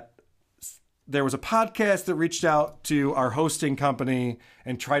that there was a podcast that reached out to our hosting company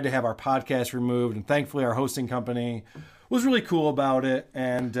and tried to have our podcast removed. And thankfully, our hosting company was really cool about it.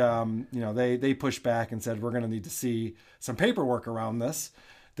 And, they pushed back and said, we're going to need to see some paperwork around this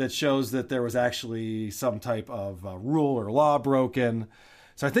that shows that there was actually some type of rule or law broken.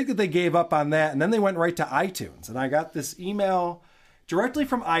 So I think that they gave up on that. And then they went right to iTunes. And I got this email directly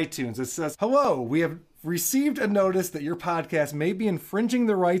from iTunes. It says, hello, we have received a notice that your podcast may be infringing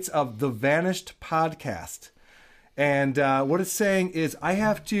the rights of the Vanished podcast. And what it's saying is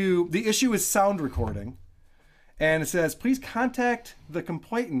the issue is sound recording. And it says, please contact the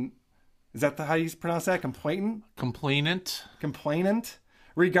complainant. Is that how you pronounce that? Complainant? Complainant.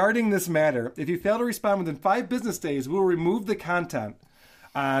 Regarding this matter, if you fail to respond within 5 business days, we will remove the content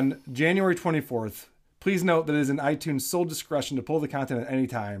on January 24th. Please note that it is in iTunes' sole discretion to pull the content at any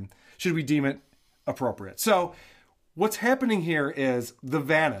time, should we deem it appropriate. So what's happening here is the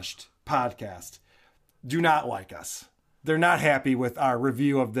Vanished podcast do not like us. They're not happy with our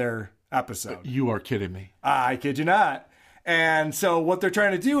review of their episode. You are kidding me. I kid you not. And so what they're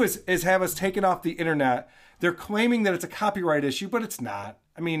trying to do is have us taken off the internet. They're claiming that it's a copyright issue, but it's not.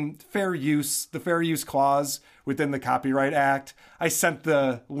 I mean, the fair use clause within the Copyright Act. I sent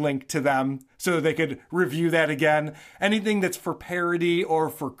the link to them so that they could review that again. Anything that's for parody or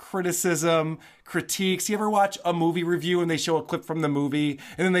for criticism, critiques. You ever watch a movie review and they show a clip from the movie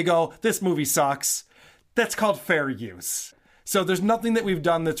and then they go, this movie sucks? That's called fair use. So there's nothing that we've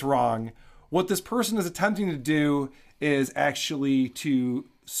done that's wrong. What this person is attempting to do is actually to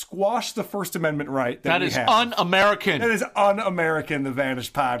squash the First Amendment right that we have. That is un-American. That is un-American, the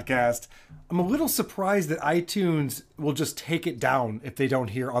Vanished podcast. I'm a little surprised that iTunes will just take it down if they don't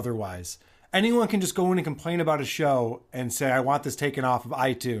hear otherwise. Anyone can just go in and complain about a show and say, I want this taken off of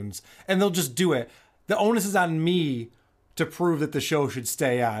iTunes, and they'll just do it. The onus is on me to prove that the show should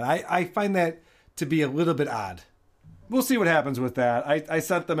stay on. I find that to be a little bit odd. We'll see what happens with that. I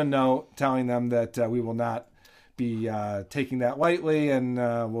sent them a note telling them that we will not be taking that lightly, and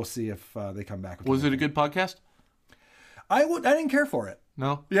we'll see if they come back with Was it a good podcast? I didn't care for it.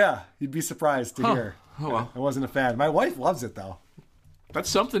 No? Yeah, you'd be surprised to hear. Oh, well. I wasn't a fan. My wife loves it, though. That's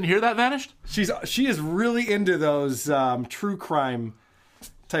something. Hear that, Vanished? She is really into those true crime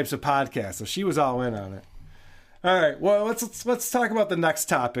types of podcasts, so she was all in on it. All right, well, let's talk about the next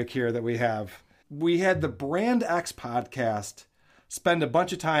topic here that we have. We had the Brand X podcast spend a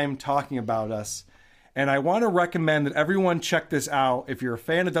bunch of time talking about us, and I want to recommend that everyone check this out if you're a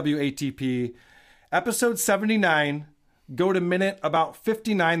fan of WATP. Episode 79, go to minute about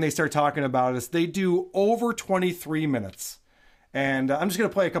 59, they start talking about us. They do over 23 minutes. And I'm just going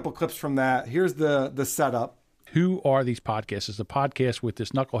to play a couple clips from that. Here's the setup. Who are these podcasts? It's a podcast with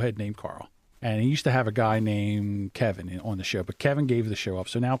this knucklehead named Carl. And he used to have a guy named Kevin on the show, but Kevin gave the show up.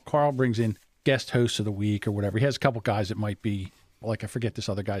 So now Carl brings in guest hosts of the week or whatever. He has a couple guys that might be, like I forget this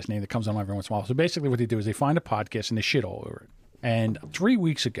other guy's name that comes on every once in a while. So basically what they do is they find a podcast and they shit all over it. And 3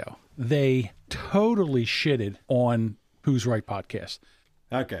 weeks ago, they totally shitted on Who's Right podcast.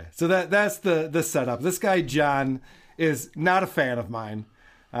 Okay, so that's the setup. This guy, John, is not a fan of mine.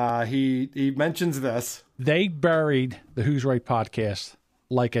 He mentions this. They buried the Who's Right podcast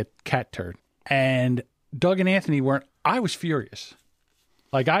like a cat turd. And Doug and Anthony weren't. I was furious.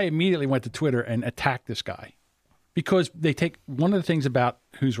 Like, I immediately went to Twitter and attacked this guy. Because they take one of the things about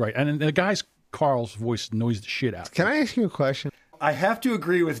Who's Right, and the guy's Carl's voice annoys the shit out. Can I ask you a question? I have to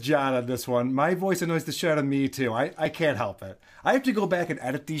agree with John on this one. My voice annoys the shit out of me too. I can't help it. I have to go back and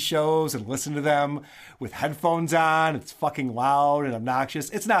edit these shows and listen to them with headphones on. It's fucking loud and obnoxious.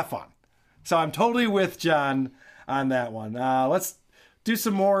 It's not fun. So I'm totally with John on that one. Let's do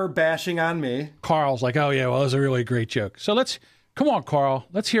some more bashing on me. Carl's like, oh yeah, well, that was a really great joke. So come on, Carl.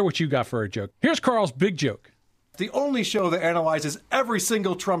 Let's hear what you got for a joke. Here's Carl's big joke. The only show that analyzes every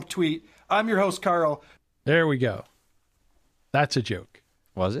single Trump tweet. I'm your host, Carl. There we go. That's a joke.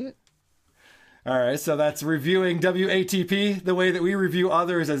 Was it? All right, so that's reviewing WATP the way that we review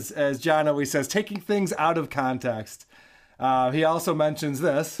others, as John always says, taking things out of context. He also mentions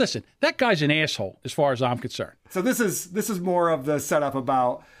this. Listen, that guy's an asshole as far as I'm concerned. So this is more of the setup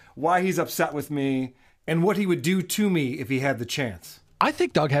about why he's upset with me and what he would do to me if he had the chance. I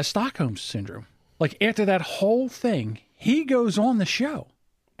think Doug has Stockholm Syndrome. Like, after that whole thing, he goes on the show.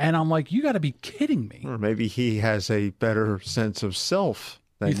 And I'm like, you got to be kidding me. Or maybe he has a better sense of self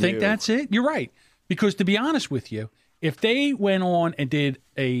than you. Think that's it? You're right. Because to be honest with you, if they went on and did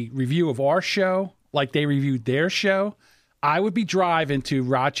a review of our show like they reviewed their show, I would be driving to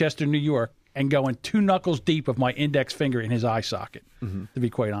Rochester, New York, and going 2 knuckles deep of my index finger in his eye socket, to be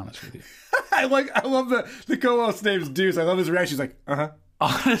quite honest with you. I love the co-host name's Deuce. I love his reaction. He's like, uh-huh.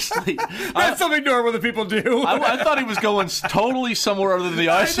 Honestly, that's something normal that people do. I thought he was going totally somewhere other than the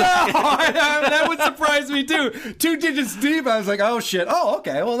eye socket. That would surprise me too. 2 digits deep. I was like, oh shit. Oh,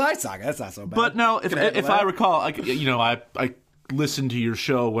 okay. Well, eye socket. That's not so bad. But now, if I recall, I listen to your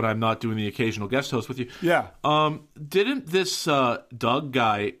show when I'm not doing the occasional guest host with you. Yeah. Didn't this Doug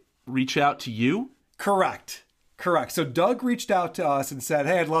guy reach out to you? Correct. So Doug reached out to us and said,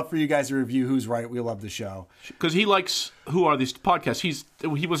 hey, I'd love for you guys to review Who's Right. We love the show. Because he likes Who Are These podcasts.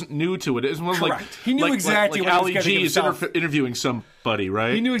 He wasn't new to it. It was correct. He knew exactly what Ali he was getting himself. interviewing somebody,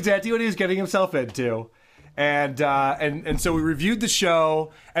 right? He knew exactly what he was getting himself into. And so we reviewed the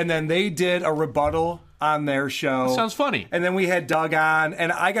show, and then they did a rebuttal on their show. That sounds funny. And then we had Doug on,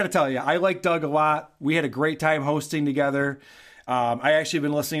 and I got to tell you, I like Doug a lot. We had a great time hosting together. I actually have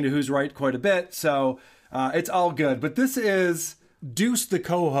been listening to Who's Right quite a bit, so it's all good. But this is Deuce, the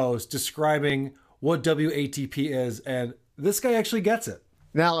co-host, describing what WATP is, and this guy actually gets it.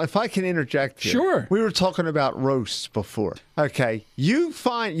 Now, if I can interject here. Sure. We were talking about roasts before. Okay. You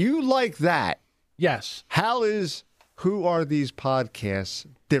like that. Yes. How is Who Are These podcasts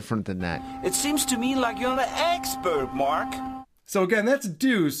different than that? It seems to me like you're an expert, Mark. So again, that's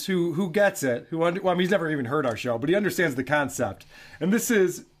Deuce who gets it. He's never even heard our show, but he understands the concept. And this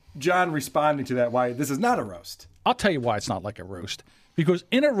is John responding to that, why this is not a roast. I'll tell you why it's not like a roast. Because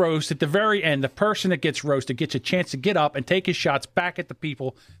in a roast, at the very end, the person that gets roasted gets a chance to get up and take his shots back at the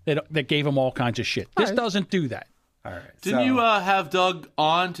people that gave him all kinds of shit. This doesn't do that. All right. Didn't you have Doug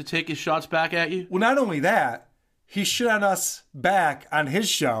on to take his shots back at you? Well, not only that, he shit on us back on his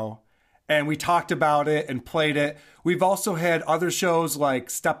show, and we talked about it and played it. We've also had other shows like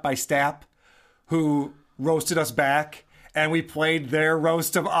Step by Step who roasted us back, and we played their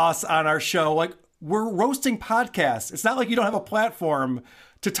roast of us on our show. Like, we're roasting podcasts. It's not like you don't have a platform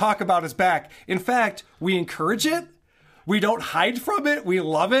to talk about us back. In fact, we encourage it. We don't hide from it. We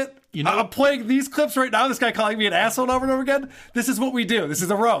love it. I'm playing these clips right now. This guy calling me an asshole over and over again. This is what we do. This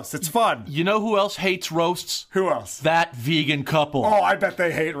is a roast. It's fun. You know who else hates roasts? Who else? That vegan couple. Oh, I bet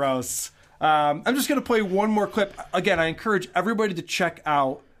they hate roasts. I'm just going to play one more clip. Again, I encourage everybody to check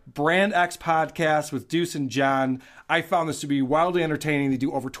out Brand X Podcast with Deuce and John. I found this to be wildly entertaining. They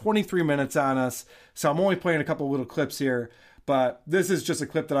do over 23 minutes on us. So I'm only playing a couple little clips here. But this is just a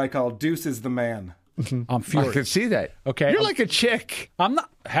clip that I call Deuce is the Man. I'm furious. I can see that. Okay. You're like a chick. I'm not.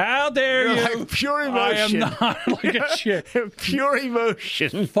 How dare you? Like pure emotion. I am not like a chick. Pure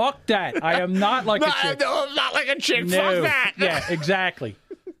emotion. Fuck that. I am not like a chick. No, I'm not like a chick. No. Fuck that. Yeah, exactly.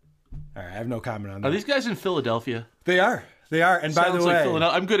 All right, I have no comment on that. Are these guys in Philadelphia? They are. And by the way,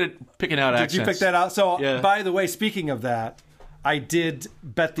 I'm good at picking out accents. Did you pick that out? So, by the way, speaking of that, I did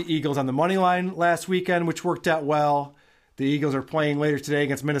bet the Eagles on the money line last weekend, which worked out well. The Eagles are playing later today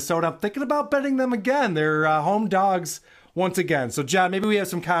against Minnesota. I'm thinking about betting them again. They're home dogs once again. So, John, maybe we have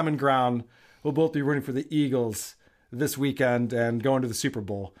some common ground we'll both be rooting for the Eagles this weekend and going to the Super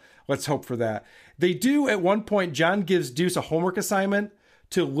Bowl. Let's hope for that. They do, at one point, John gives Deuce a homework assignment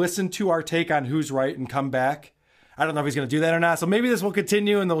to listen to our take on who's right and come back. I don't know if he's going to do that or not. So maybe this will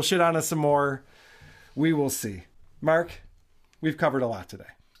continue and they'll shit on us some more. We will see. Mark, we've covered a lot today.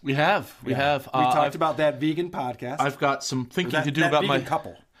 We have. We talked about that vegan podcast. I've got some thinking to do about my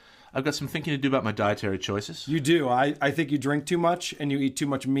couple. I've got some thinking to do about my dietary choices. You do. I think you drink too much and you eat too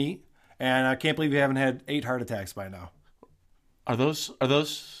much meat. And I can't believe you haven't had 8 heart attacks by now. Are those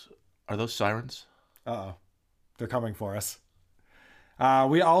sirens? Uh-oh. They're coming for us.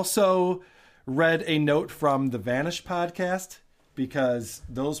 We also read a note from the Vanish podcast because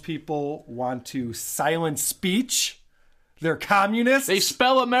those people want to silence speech. They're communists. They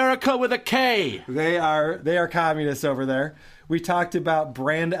spell America with a K. They are communists over there. We talked about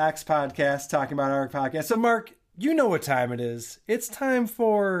Brand X podcast, talking about our podcast. So, Mark, you know what time it is. It's time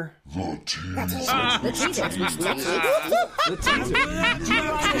for... The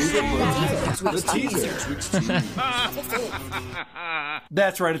teaser.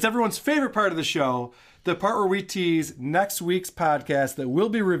 That's right. It's everyone's favorite part of the show, the part where we tease next week's podcast that we'll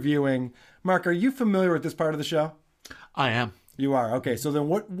be reviewing. Mark, are you familiar with this part of the show? I am. You are? Okay, so then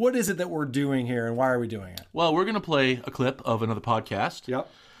what is it that we're doing here, and why are we doing it? Well, we're going to play a clip of another podcast. Yep.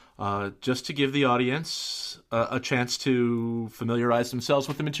 Just to give the audience a chance to familiarize themselves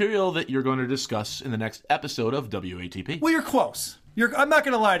with the material that you're going to discuss in the next episode of WATP. Well, you're close. I'm not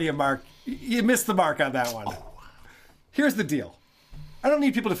going to lie to you, Mark. You missed the mark on that one. Here's the deal. I don't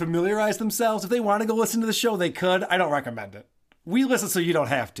need people to familiarize themselves. If they want to go listen to the show, they could. I don't recommend it. We listen so you don't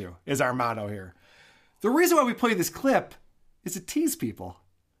have to, is our motto here. The reason why we play this clip is to tease people.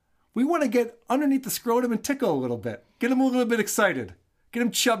 We want to get underneath the scrotum and tickle a little bit. Get them a little bit excited. Get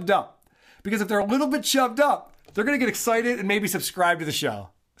them chubbed up. Because if they're a little bit chubbed up, they're going to get excited and maybe subscribe to the show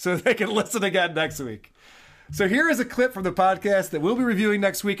so they can listen again next week. So here is a clip from the podcast that we'll be reviewing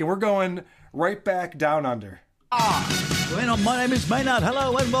next week, and we're going right back down under. My name is Maynard.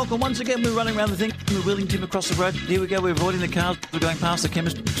 Hello and welcome once again. We're running around the thing. We're wheeling Tim across the road. Here we go. We're avoiding the cars. We're going past the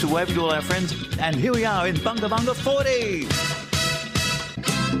chemist. So waving to all our friends. And here we are in Bunga Bunga 40.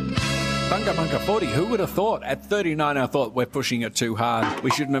 Bunga Bunga 40, who would have thought? At 39, I thought we're pushing it too hard.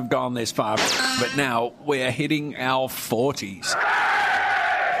 We shouldn't have gone this far. But now we're hitting our 40s.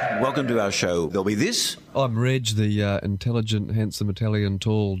 Welcome to our show. There'll be this. I'm Reg, the intelligent, handsome, Italian,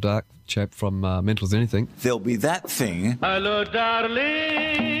 tall, dark chap from Mental as Anything. There'll be that thing. Hello, darling.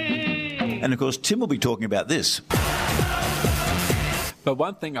 And, of course, Tim will be talking about this. But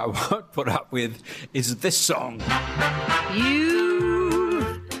one thing I won't put up with is this song.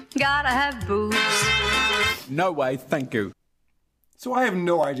 You gotta have boobs. No way, thank you. So I have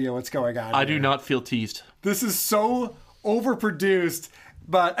no idea what's going on. I do not feel teased. This is so overproduced.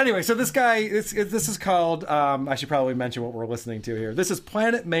 But anyway, so this guy, this is called, I should probably mention what we're listening to here. This is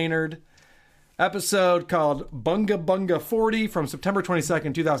Planet Maynard, episode called Bunga Bunga 40 from September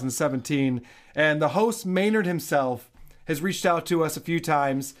 22nd, 2017. And the host, Maynard himself, has reached out to us a few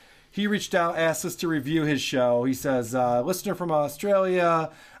times. He reached out, asked us to review his show. He says, listener from Australia,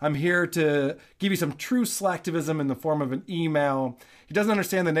 I'm here to give you some true slacktivism in the form of an email. He doesn't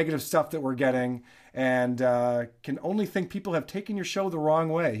understand the negative stuff that we're getting and can only think people have taken your show the wrong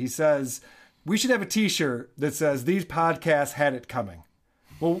way. He says, we should have a t-shirt that says, these podcasts had it coming.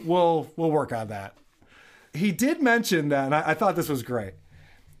 We'll work on that. He did mention that, and I thought this was great.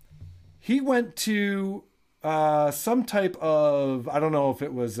 He went to some type of, I don't know if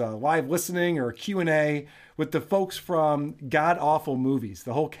it was live listening or a Q&A with the folks from God Awful Movies.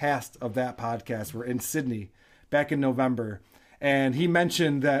 The whole cast of that podcast were in Sydney back in November. And he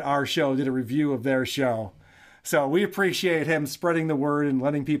mentioned that our show did a review of their show. So we appreciate him spreading the word and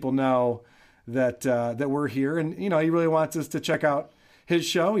letting people know that that we're here. And, you know, he really wants us to check out his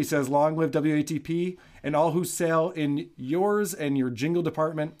show. He says, long live WATP and all who sail in yours and your jingle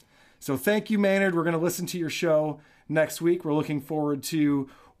department. So thank you, Maynard. We're going to listen to your show next week. We're looking forward to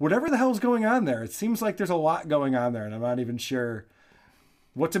whatever the hell's going on there. It seems like there's a lot going on there, and I'm not even sure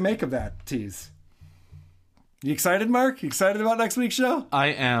what to make of that tease. You excited, Mark? You excited about next week's show? I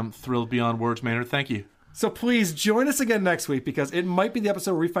am thrilled beyond words, Maynard. Thank you. So please join us again next week because it might be the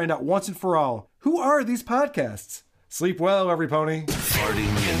episode where we find out once and for all, who are these podcasts? Sleep well, every pony.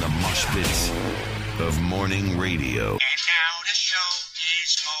 Farting in the mosh pits of morning radio.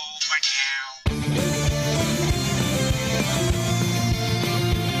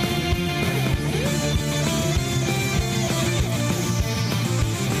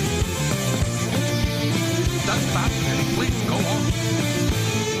 Please go on.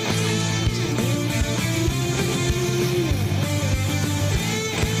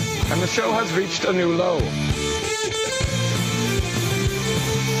 And the show has reached a new low.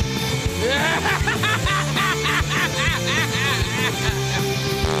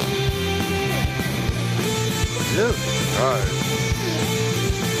 All right.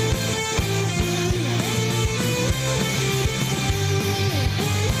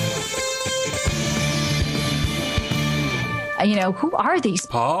 You know, who are these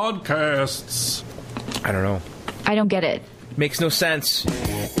podcasts? I don't know. I don't get it. Makes no sense.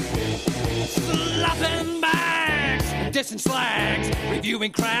 Slapping bags, dissing slags,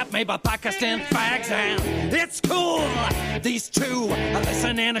 reviewing crap made by podcasting fags, and it's cool. These two are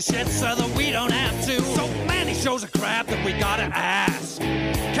listening to shit so that we don't have to. So many shows of crap that we gotta ask.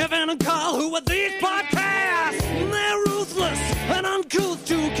 Kevin and Carl, who are these podcasts? They're ruthless and uncouth,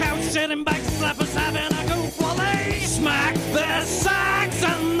 two couch sitting back